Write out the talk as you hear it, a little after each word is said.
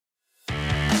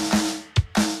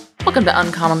Welcome to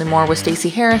Uncommonly More with Stacey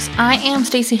Harris. I am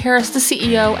Stacey Harris, the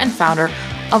CEO and founder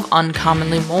of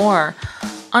Uncommonly More.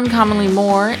 Uncommonly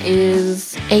More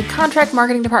is a contract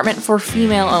marketing department for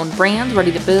female-owned brands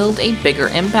ready to build a bigger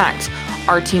impact.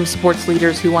 Our team supports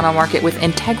leaders who want to market with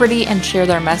integrity and share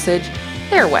their message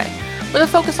their way. With a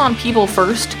focus on people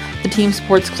first, the team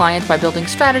supports clients by building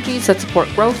strategies that support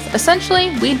growth.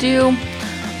 Essentially, we do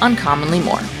uncommonly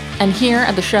more. And here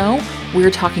at the show,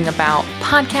 we're talking about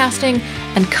podcasting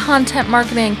and content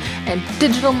marketing and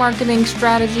digital marketing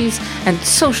strategies and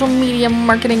social media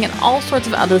marketing and all sorts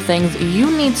of other things you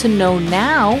need to know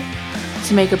now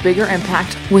to make a bigger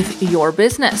impact with your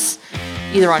business,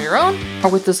 either on your own or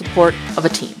with the support of a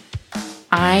team.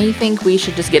 I think we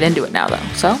should just get into it now though.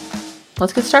 So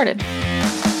let's get started.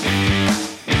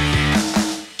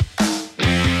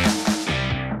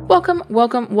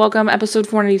 Welcome, episode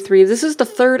 493. This is the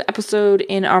third episode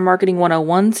in our Marketing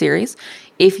 101 series.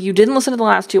 If you didn't listen to the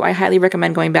last two, I highly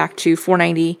recommend going back to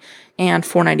 490 and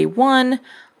 491.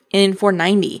 In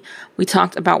 490, we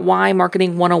talked about why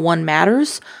Marketing 101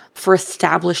 matters for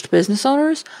established business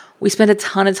owners. We spent a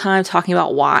ton of time talking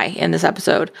about why in this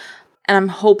episode. And I'm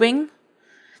hoping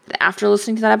that after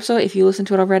listening to that episode, if you listen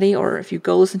to it already or if you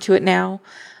go listen to it now,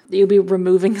 that you'll be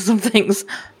removing some things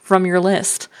from your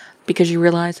list, because you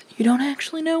realize you don't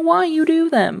actually know why you do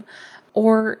them.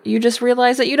 Or you just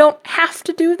realize that you don't have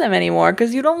to do them anymore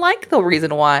because you don't like the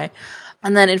reason why.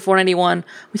 And then in 491,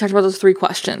 we talked about those three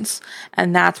questions.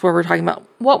 And that's where we're talking about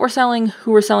what we're selling,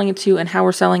 who we're selling it to, and how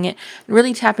we're selling it. And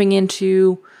really tapping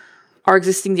into our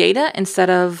existing data instead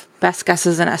of best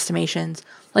guesses and estimations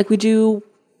like we do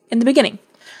in the beginning.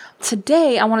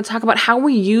 Today, I want to talk about how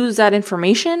we use that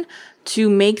information to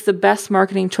make the best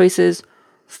marketing choices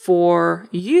for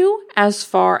you as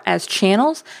far as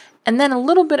channels, and then a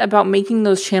little bit about making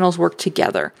those channels work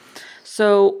together.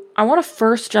 So I want to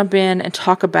first jump in and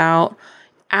talk about,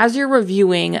 as you're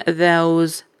reviewing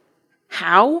those,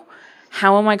 how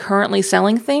am I currently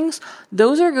selling things?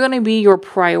 Those are going to be your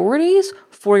priorities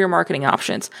for your marketing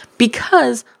options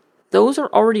because those are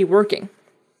already working.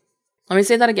 Let me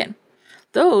say that again.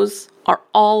 Those are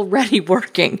already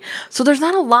working. So there's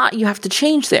not a lot you have to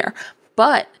change there,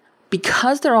 but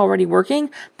because they're already working,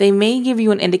 they may give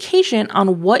you an indication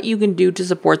on what you can do to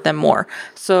support them more.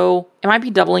 So it might be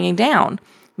doubling down.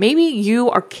 Maybe you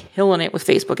are killing it with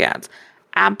Facebook ads.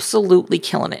 Absolutely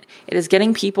killing it. It is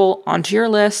getting people onto your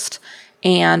list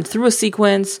and through a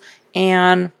sequence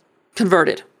and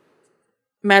converted.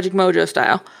 Magic Mojo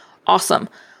style. Awesome.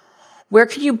 Where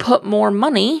can you put more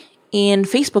money in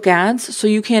Facebook ads so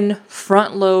you can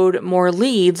front load more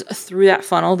leads through that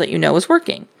funnel that you know is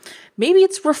working? Maybe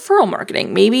it's referral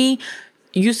marketing. Maybe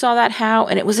you saw that how,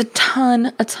 and it was a ton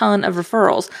of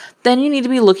referrals. Then you need to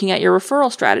be looking at your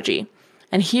referral strategy.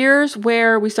 And here's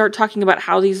where we start talking about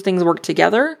how these things work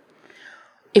together.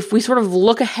 If we sort of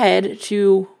look ahead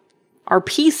to our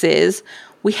pieces,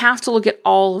 we have to look at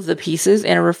all of the pieces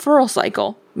in a referral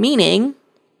cycle, meaning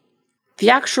the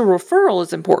actual referral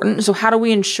is important. So how do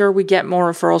we ensure we get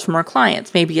more referrals from our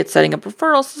clients? Maybe it's setting up a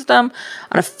referral system,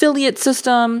 an affiliate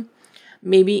system.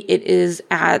 Maybe it is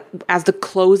as the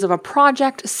close of a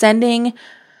project, sending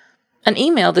an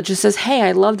email that just says, hey,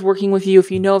 I loved working with you.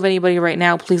 If you know of anybody right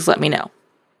now, please let me know.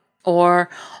 Or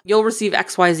you'll receive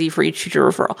XYZ for each future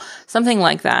referral. Something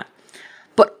like that.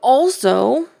 But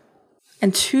also,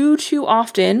 and too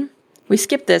often, we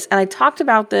skip this. And I talked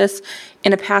about this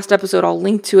in a past episode. I'll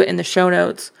link to it in the show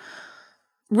notes.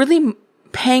 Really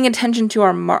paying attention to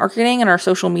our marketing and our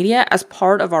social media as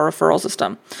part of our referral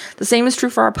system. The same is true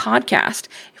for our podcast.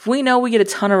 If we know we get a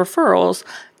ton of referrals,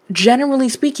 generally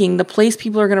speaking, the place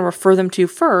people are going to refer them to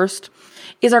first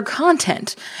is our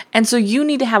content. And so you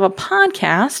need to have a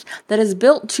podcast that is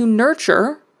built to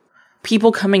nurture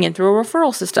people coming in through a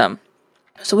referral system.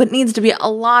 So it needs to be a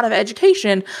lot of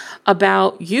education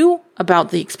about you,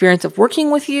 about the experience of working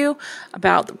with you,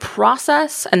 about the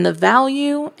process and the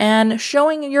value, and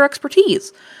showing your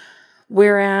expertise.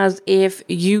 Whereas if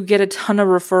you get a ton of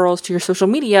referrals to your social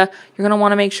media, you're going to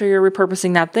want to make sure you're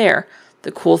repurposing that there.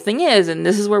 The cool thing is, and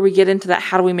this is where we get into that,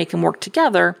 how do we make them work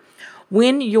together?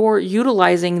 When you're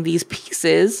utilizing these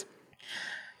pieces,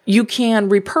 you can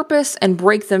repurpose and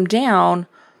break them down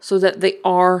so that they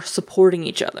are supporting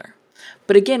each other.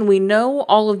 But again, we know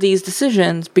all of these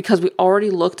decisions because we already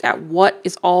looked at what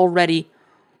is already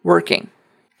working.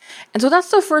 And so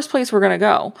that's the first place we're going to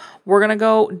go. We're going to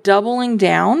go doubling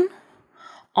down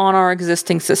on our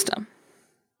existing system.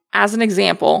 As an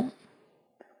example,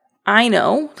 I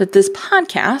know that this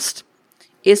podcast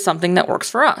is something that works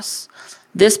for us.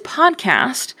 This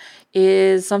podcast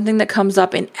is something that comes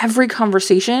up in every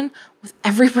conversation with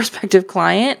every prospective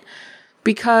client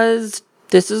because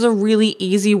this is a really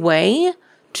easy way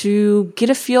to get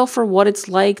a feel for what it's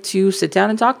like to sit down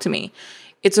and talk to me.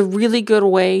 It's a really good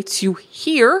way to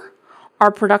hear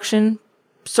our production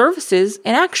services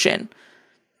in action.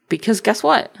 Because guess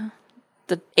what?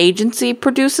 The agency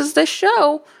produces this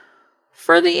show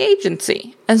for the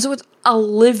agency. And so it's a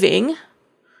living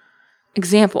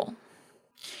example.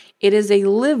 It is a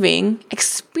living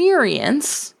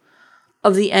experience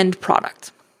of the end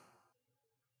product.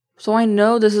 So I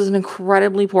know this is an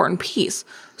incredibly important piece.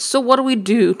 So what do we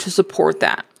do to support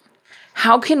that?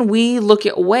 How can we look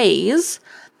at ways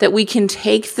that we can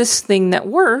take this thing that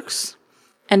works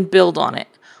and build on it?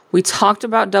 We talked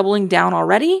about doubling down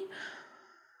already.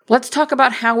 Let's talk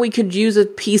about how we could use a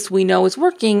piece we know is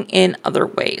working in other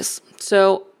ways.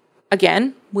 So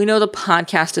again, we know the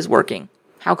podcast is working.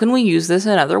 How can we use this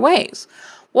in other ways?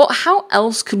 Well, how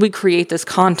else could we create this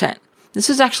content? This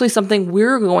is actually something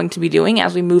we're going to be doing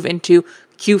as we move into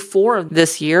Q4 of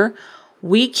this year.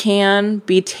 We can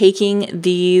be taking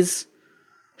these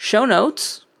show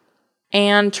notes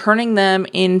and turning them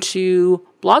into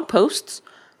blog posts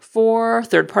for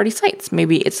third-party sites.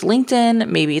 Maybe it's LinkedIn,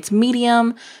 maybe it's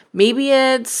Medium, maybe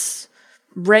it's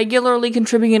regularly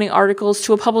contributing articles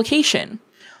to a publication.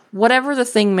 Whatever the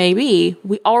thing may be,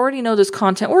 we already know this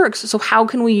content works, so how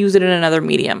can we use it in another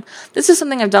medium? This is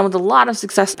something I've done with a lot of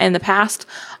success in the past,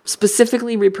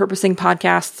 specifically repurposing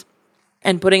podcasts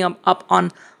and putting them up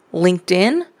on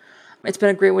LinkedIn. It's been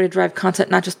a great way to drive content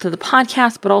not just to the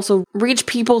podcast, but also reach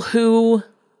people who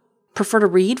prefer to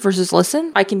read versus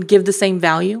listen. I can give the same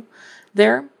value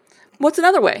there. What's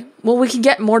another way? Well, we can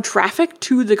get more traffic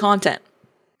to the content.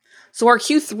 So our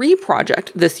Q3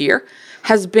 project this year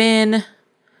has been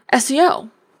SEO,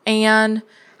 and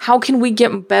how can we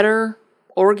get better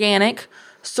organic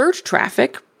search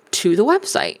traffic to the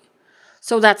website?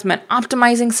 So that's meant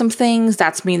optimizing some things.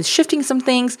 That means shifting some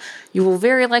things. You will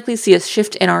very likely see a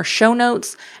shift in our show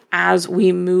notes as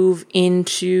we move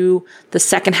into the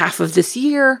second half of this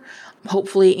year.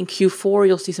 Hopefully in Q4,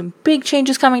 you'll see some big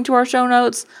changes coming to our show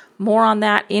notes. More on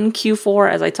that in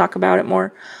Q4 as I talk about it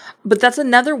more. But that's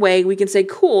another way we can say,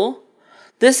 cool,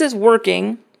 this is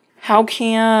working. How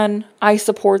can I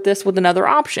support this with another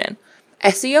option?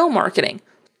 SEO marketing,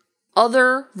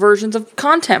 other versions of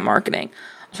content marketing,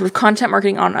 sort of content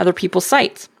marketing on other people's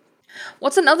sites.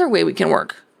 What's another way we can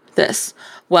work this?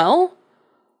 Well,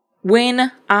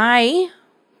 when I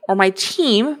or my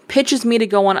team pitches me to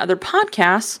go on other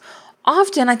podcasts,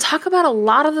 often I talk about a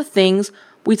lot of the things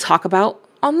we talk about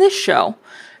on this show,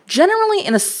 generally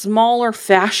in a smaller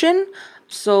fashion.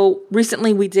 So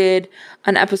recently we did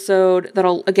an episode that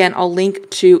I'll link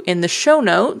to in the show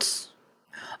notes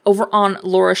over on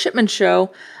Laura Shipman's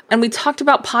show. And we talked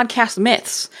about podcast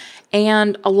myths.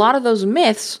 And a lot of those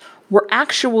myths were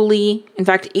actually, in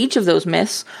fact, each of those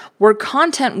myths were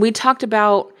content we talked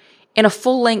about in a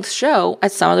full-length show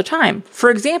at some other time. For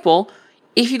example,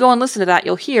 if you go and listen to that,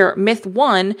 you'll hear myth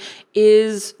 1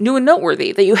 is new and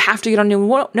noteworthy, that you have to get on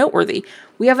new and noteworthy.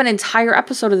 We have an entire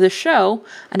episode of this show,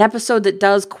 an episode that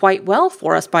does quite well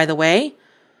for us, by the way,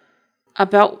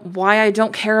 about why I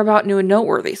don't care about new and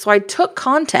noteworthy. So I took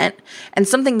content and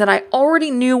something that I already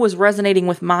knew was resonating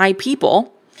with my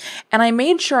people, and I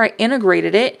made sure I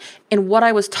integrated it in what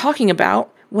I was talking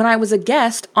about when I was a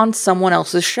guest on someone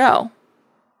else's show.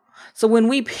 So when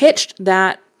we pitched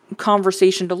that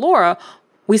conversation to Laura,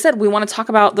 we said we want to talk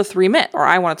about the 3 myths, or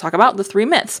I want to talk about the 3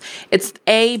 myths. It's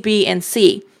A, B, and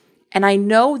C. And I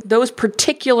know those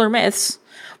particular myths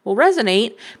will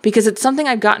resonate because it's something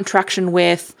I've gotten traction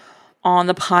with on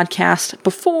the podcast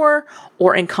before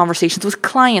or in conversations with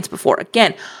clients before.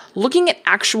 Again, looking at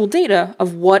actual data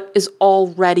of what is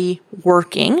already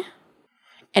working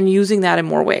and using that in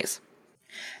more ways.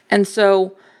 And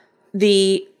so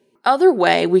the other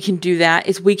way we can do that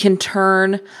is we can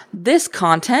turn this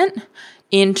content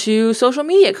into social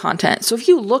media content. So if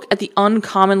you look at the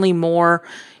uncommonly more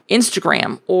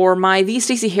Instagram or my The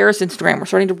Stacey Harris Instagram, we're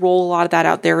starting to roll a lot of that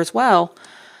out there as well.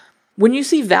 When you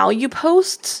see value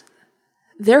posts,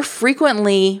 they're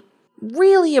frequently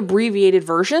really abbreviated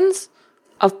versions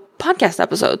of podcast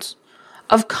episodes,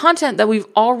 of content that we've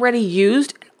already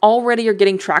used, already are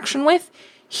getting traction with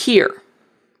here.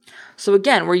 So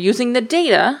again, we're using the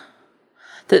data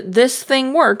that this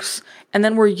thing works, and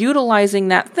then we're utilizing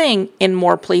that thing in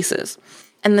more places.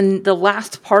 And then the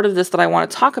last part of this that I want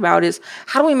to talk about is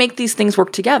how do we make these things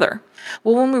work together?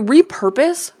 Well, when we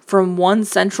repurpose from one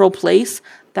central place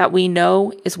that we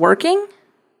know is working,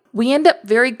 we end up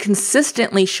very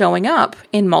consistently showing up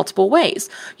in multiple ways.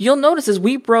 You'll notice as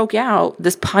we broke out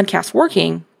this podcast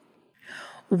working,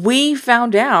 we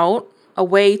found out a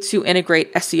way to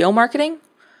integrate SEO marketing,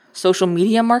 social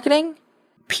media marketing,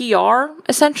 PR,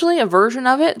 essentially, a version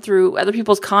of it through other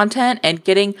people's content and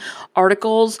getting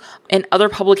articles in other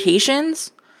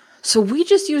publications. So we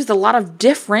just used a lot of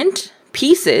different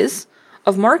pieces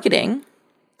of marketing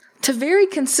to very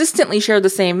consistently share the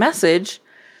same message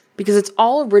because it's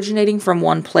all originating from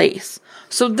one place.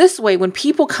 So this way, when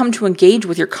people come to engage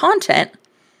with your content,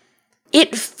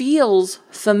 it feels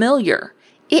familiar.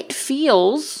 It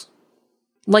feels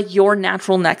like your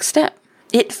natural next step.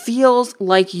 It feels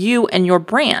like you and your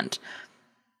brand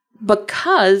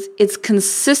because it's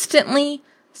consistently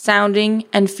sounding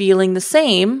and feeling the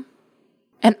same.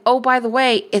 And oh, by the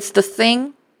way, it's the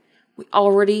thing we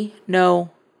already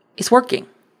know is working.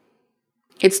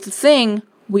 It's the thing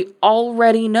we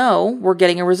already know we're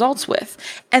getting results with.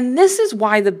 And this is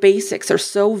why the basics are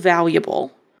so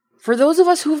valuable for those of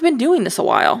us who've been doing this a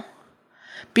while.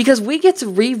 Because we get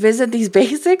to revisit these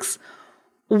basics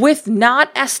with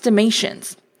not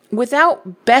estimations,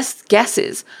 without best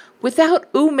guesses, without,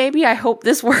 ooh, maybe I hope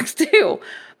this works too,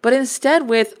 but instead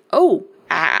with,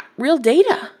 real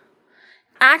data,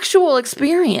 actual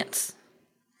experience.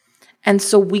 And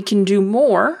so we can do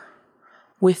more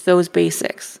with those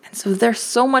basics. And so they're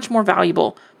so much more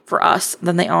valuable for us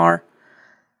than they are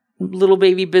little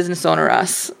baby business owner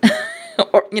us.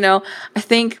 Or, I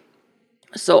think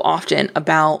so often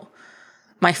about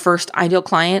my first ideal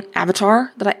client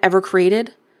avatar that I ever created.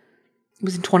 It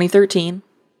was in 2013.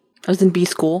 I was in B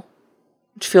school,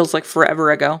 which feels like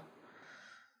forever ago.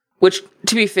 Which,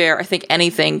 to be fair, I think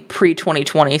anything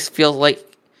pre-2020 feels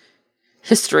like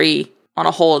history on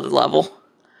a whole other level.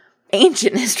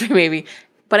 Ancient history, maybe.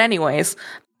 But anyways,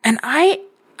 and I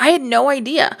had no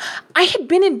idea. I had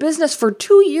been in business for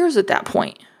 2 years at that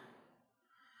point.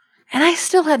 And I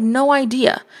still had no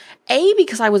idea. A,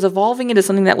 because I was evolving into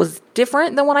something that was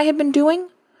different than what I had been doing.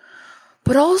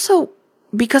 But also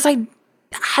because I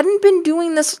hadn't been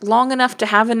doing this long enough to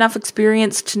have enough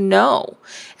experience to know.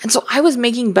 And so I was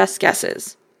making best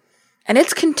guesses. And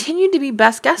it's continued to be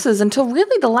best guesses until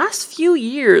really the last few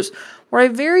years where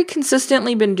I've very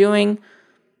consistently been doing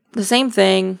the same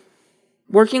thing,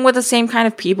 working with the same kind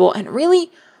of people, and really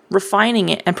refining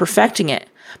it and perfecting it.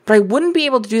 But I wouldn't be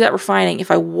able to do that refining if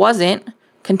I wasn't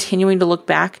continuing to look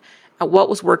back at what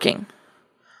was working,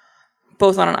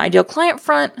 both on an ideal client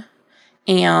front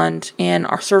and in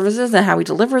our services and how we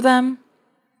deliver them,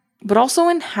 but also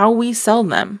in how we sell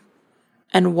them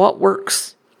and what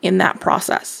works in that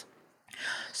process.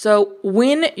 So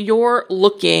when you're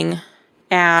looking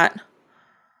at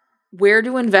where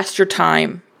to invest your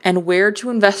time and where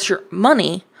to invest your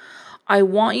money, I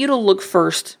want you to look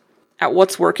first at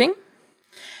what's working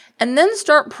and then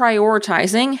start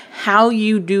prioritizing how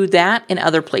you do that in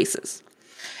other places.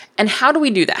 And how do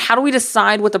we do that? How do we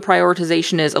decide what the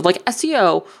prioritization is of like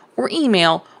SEO or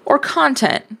email or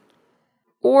content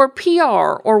or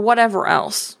PR or whatever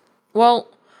else? Well,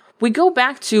 we go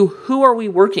back to who are we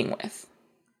working with?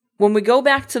 When we go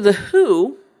back to the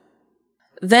who,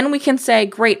 then we can say,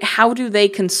 great, how do they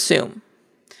consume?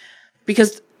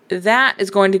 Because that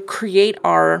is going to create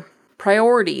our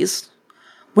priorities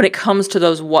when it comes to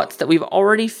those whats that we've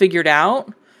already figured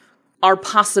out, our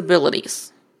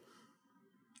possibilities.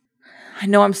 I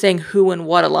know I'm saying who and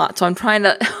what a lot, so I'm trying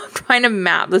to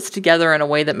map this together in a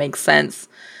way that makes sense.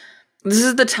 This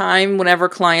is the time whenever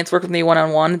clients work with me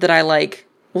one-on-one that I like.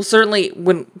 Well, certainly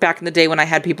when back in the day when I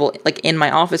had people like in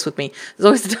my office with me, there's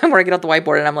always the time where I get out the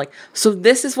whiteboard and I'm like, so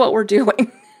this is what we're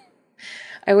doing.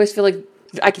 I always feel like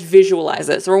I could visualize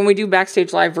it. So when we do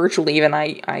Backstage Live virtually, even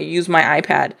I use my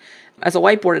iPad as a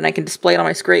whiteboard and I can display it on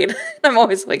my screen. I'm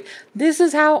always like, this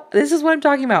is what I'm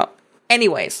talking about.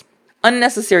 Anyways,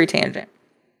 unnecessary tangent.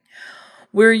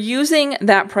 We're using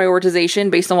that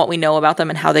prioritization based on what we know about them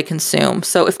and how they consume.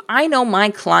 So if I know my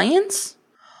clients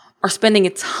are spending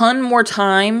a ton more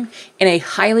time in a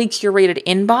highly curated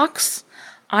inbox,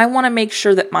 I want to make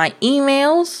sure that my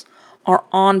emails are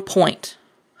on point.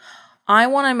 I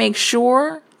want to make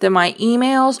sure that my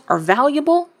emails are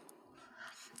valuable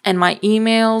and my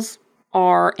emails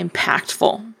are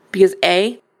impactful because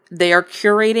A, they are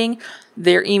curating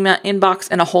their email inbox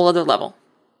in a whole other level.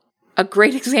 A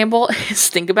great example is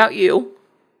think about you.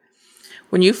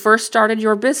 When you first started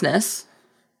your business,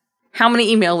 how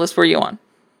many email lists were you on?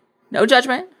 No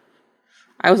judgment.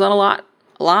 I was on a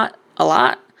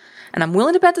lot. And I'm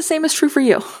willing to bet the same is true for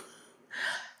you.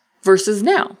 Versus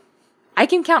now, I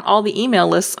can count all the email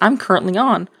lists I'm currently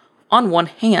on one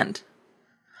hand.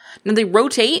 Now they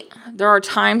rotate. There are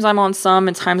times I'm on some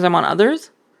and times I'm on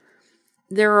others.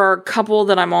 There are a couple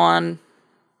that I'm on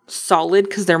solid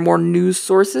because they're more news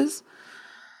sources.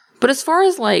 But as far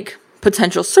as like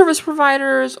potential service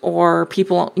providers or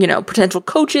people, potential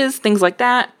coaches, things like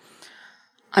that.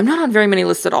 I'm not on very many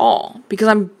lists at all because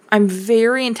I'm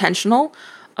very intentional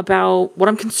about what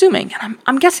I'm consuming. And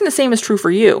I'm guessing the same is true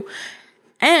for you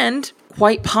and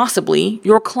quite possibly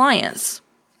your clients.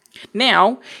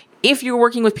 Now, if you're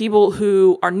working with people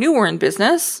who are newer in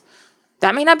business,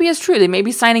 that may not be as true. They may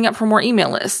be signing up for more email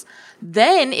lists.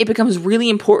 Then it becomes really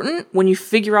important when you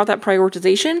figure out that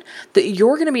prioritization that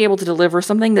you're going to be able to deliver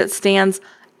something that stands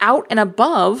out and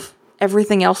above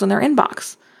everything else in their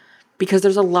inbox because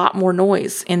there's a lot more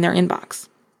noise in their inbox.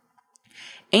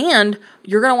 And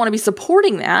you're going to want to be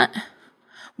supporting that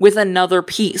with another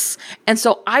piece. And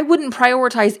so I wouldn't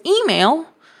prioritize email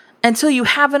until you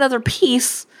have another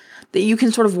piece that you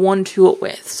can sort of 1-2 it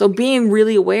with. So being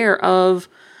really aware of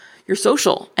your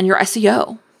social and your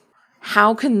SEO.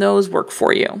 How can those work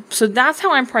for you? So that's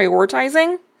how I'm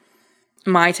prioritizing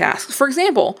my tasks. For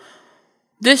example,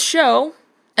 this show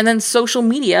and then social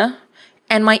media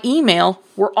and my email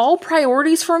were all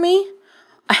priorities for me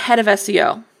ahead of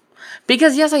SEO.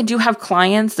 Because yes, I do have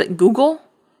clients that Google.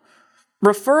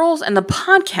 Referrals and the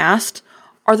podcast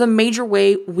are the major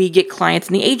way we get clients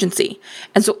in the agency.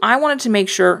 And so I wanted to make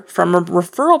sure from a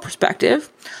referral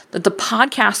perspective that the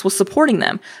podcast was supporting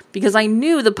them because I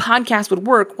knew the podcast would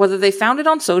work whether they found it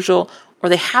on social or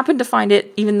they happened to find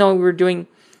it even though we were doing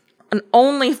an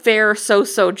only fair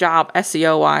so-so job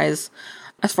SEO-wise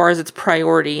as far as its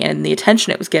priority and the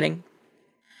attention it was getting.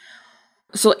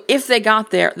 So if they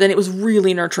got there, then it was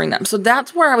really nurturing them. So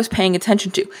that's where I was paying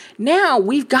attention to. Now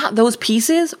we've got those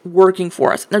pieces working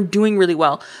for us. They're doing really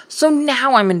well. So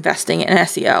now I'm investing in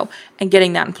SEO and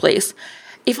getting that in place.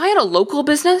 If I had a local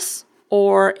business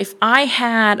or if I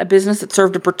had a business that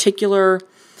served a particular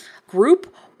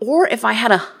group or if I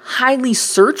had a highly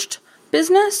searched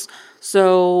business,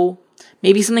 so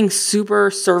maybe something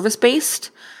super service-based,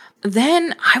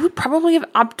 then I would probably have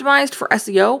optimized for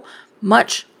SEO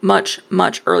much, much,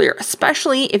 much earlier,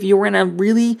 especially if you were in a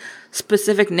really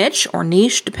specific niche or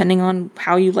niche, depending on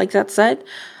how you like that said,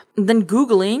 then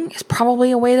Googling is probably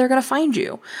a way they're going to find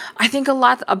you. I think a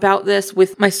lot about this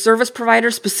with my service provider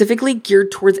specifically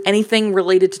geared towards anything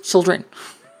related to children.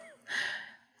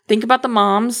 Think about the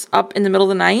moms up in the middle of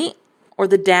the night or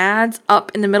the dads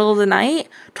up in the middle of the night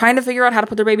trying to figure out how to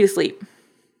put their baby to sleep.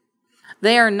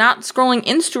 They are not scrolling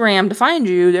Instagram to find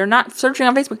you. They're not searching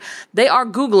on Facebook. They are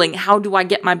Googling, how do I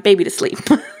get my baby to sleep?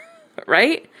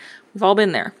 Right? We've all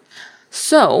been there.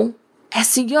 So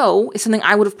SEO is something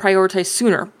I would have prioritized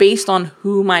sooner based on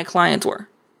who my clients were.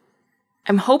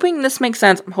 I'm hoping this makes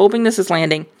sense. I'm hoping this is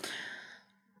landing.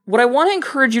 What I want to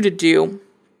encourage you to do,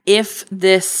 if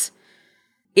this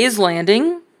is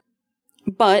landing,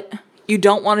 but you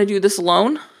don't want to do this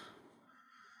alone,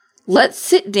 let's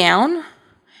sit down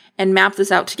and map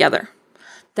this out together.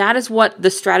 That is what the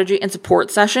strategy and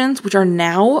support sessions, which are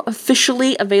now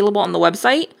officially available on the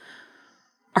website,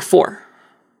 are for.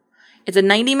 It's a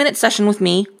 90-minute session with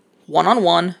me,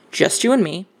 one-on-one, just you and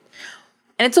me.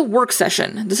 And it's a work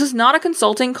session. This is not a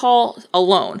consulting call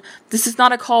alone. This is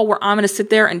not a call where I'm going to sit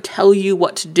there and tell you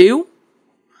what to do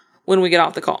when we get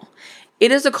off the call.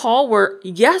 It is a call where,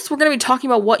 yes, we're going to be talking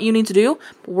about what you need to do,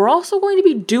 but we're also going to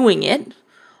be doing it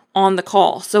on the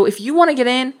call. So if you want to get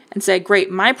in and say, great,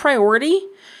 my priority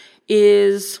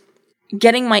is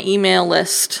getting my email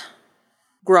list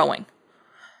growing,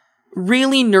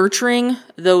 really nurturing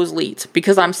those leads,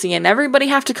 because I'm seeing everybody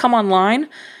have to come online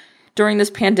during this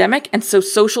pandemic, and so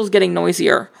social's getting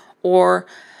noisier, or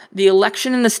the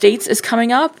election in the States is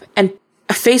coming up, and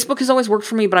Facebook has always worked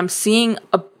for me, but I'm seeing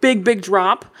a big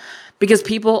drop because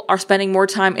people are spending more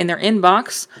time in their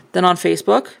inbox than on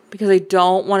Facebook because they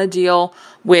don't want to deal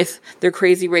with their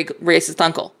crazy racist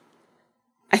uncle.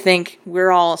 I think we're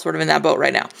all sort of in that boat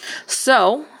right now.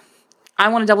 So I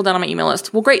want to double down on my email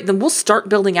list. Well, great. Then we'll start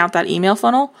building out that email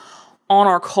funnel on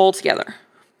our call together.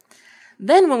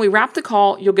 Then when we wrap the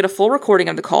call, you'll get a full recording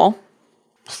of the call.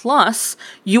 Plus,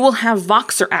 you will have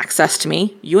Voxer access to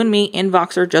me, you and me in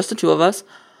Voxer, just the two of us,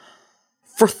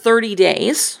 for 30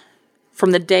 days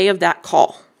from the day of that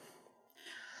call.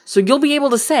 So you'll be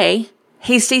able to say,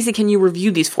 hey, Stacey, can you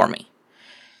review these for me?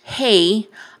 Hey,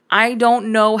 I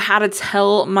don't know how to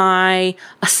tell my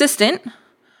assistant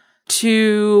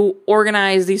to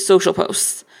organize these social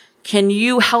posts. Can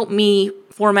you help me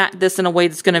format this in a way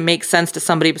that's going to make sense to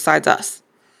somebody besides us?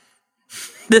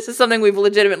 This is something we've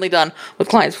legitimately done with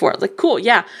clients before. Like, cool,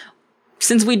 yeah.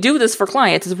 Since we do this for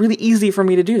clients, it's really easy for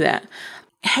me to do that.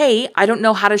 Hey, I don't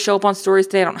know how to show up on stories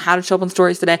today. I don't know how to show up on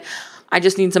stories today. I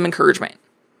just need some encouragement.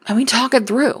 And we talk it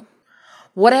through.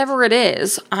 Whatever it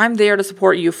is, I'm there to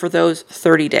support you for those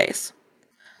 30 days.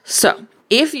 So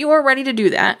if you are ready to do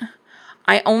that,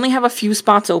 I only have a few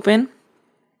spots open.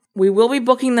 We will be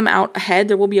booking them out ahead.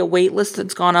 There will be a wait list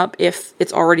that's gone up if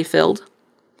it's already filled.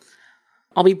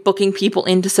 I'll be booking people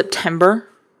into September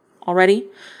already.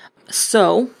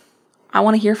 So I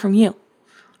want to hear from you.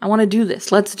 I want to do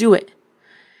this. Let's do it.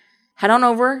 Head on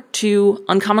over to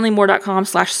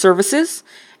uncommonlymore.com/services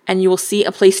and you will see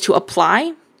a place to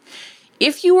apply.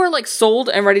 If you are like sold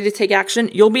and ready to take action,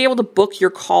 you'll be able to book your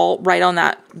call right on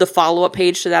the follow-up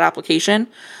page to that application.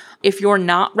 If you're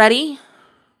not ready,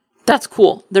 that's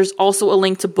cool. There's also a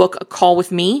link to book a call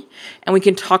with me, and we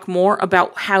can talk more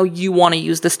about how you want to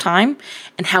use this time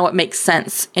and how it makes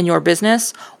sense in your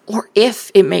business, or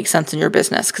if it makes sense in your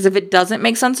business. Because if it doesn't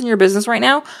make sense in your business right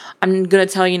now, I'm going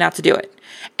to tell you not to do it.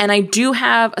 And I do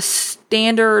have a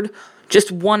standard,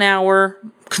 just 1 hour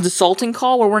consulting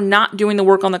call where we're not doing the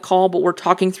work on the call, but we're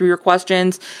talking through your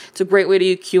questions. It's a great way to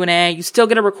do Q&A. You still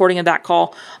get a recording of that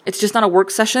call. It's just not a work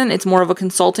session. It's more of a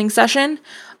consulting session.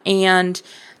 And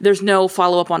there's no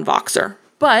follow-up on Voxer.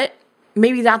 But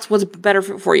maybe that's what's better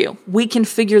for you. We can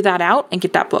figure that out and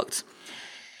get that booked.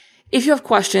 If you have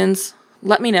questions,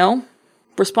 let me know.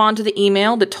 Respond to the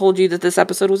email that told you that this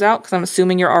episode was out, because I'm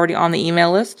assuming you're already on the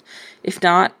email list. If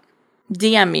not,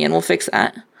 DM me and we'll fix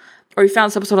that. Or you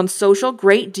found this episode on social,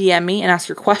 great, DM me and ask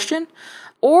your question.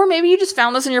 Or maybe you just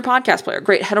found this in your podcast player.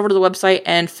 Great, head over to the website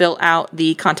and fill out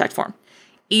the contact form.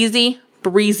 Easy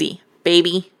breezy,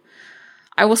 baby.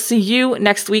 I will see you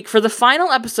next week for the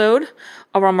final episode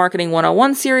of our Marketing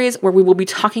 101 series, where we will be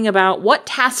talking about what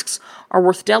tasks are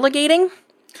worth delegating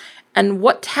and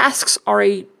what tasks are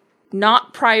a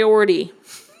not priority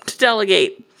to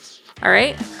delegate. All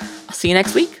right, I'll see you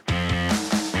next week.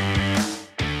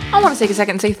 I want to take a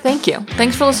second and say thank you.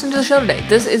 Thanks for listening to the show today.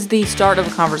 This is the start of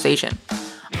a conversation.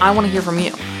 I want to hear from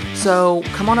you. So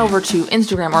come on over to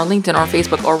Instagram or LinkedIn or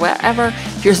Facebook or wherever.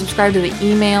 If you're subscribed to the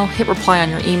email, hit reply on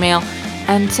your email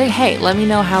and say, hey, let me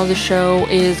know how the show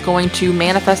is going to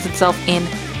manifest itself in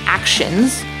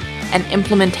actions and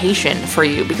implementation for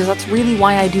you, because that's really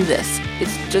why I do this.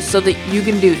 It's just so that you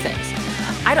can do things.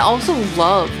 I'd also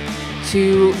love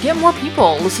to get more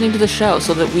people listening to the show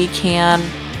so that we can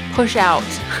push out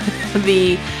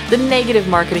the negative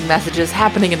marketing messages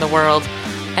happening in the world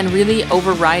and really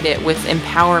override it with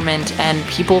empowerment and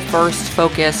people-first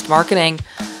focused marketing,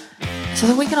 so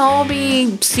that we can all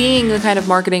be seeing the kind of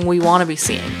marketing we want to be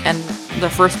seeing. And the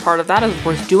first part of that is, of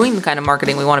course, doing the kind of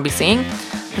marketing we want to be seeing.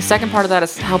 The second part of that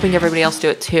is helping everybody else do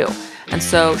it too. And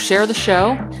so share the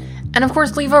show. And of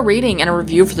course, leave a rating and a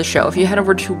review for the show. If you head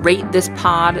over to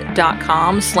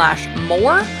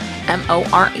ratethispod.com/more,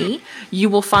 MORE, you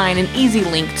will find an easy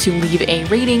link to leave a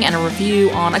rating and a review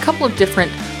on a couple of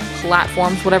different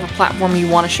platforms, whatever platform you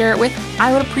want to share it with.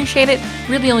 I would appreciate it.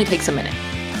 Really only takes a minute.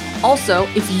 Also,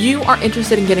 if you are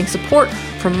interested in getting support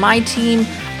from my team,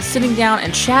 sitting down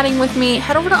and chatting with me,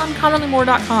 head over to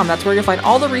uncommonlymore.com. That's where you'll find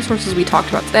all the resources we talked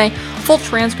about today, full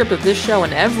transcript of this show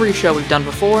and every show we've done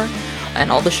before,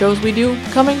 and all the shows we do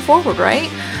coming forward, right?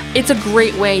 It's a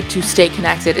great way to stay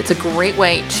connected. It's a great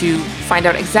way to find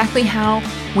out exactly how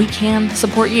we can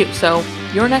support you. So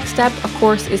your next step, of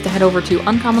course, is to head over to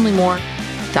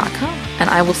uncommonlymore.com. And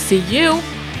I will see you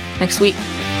next week.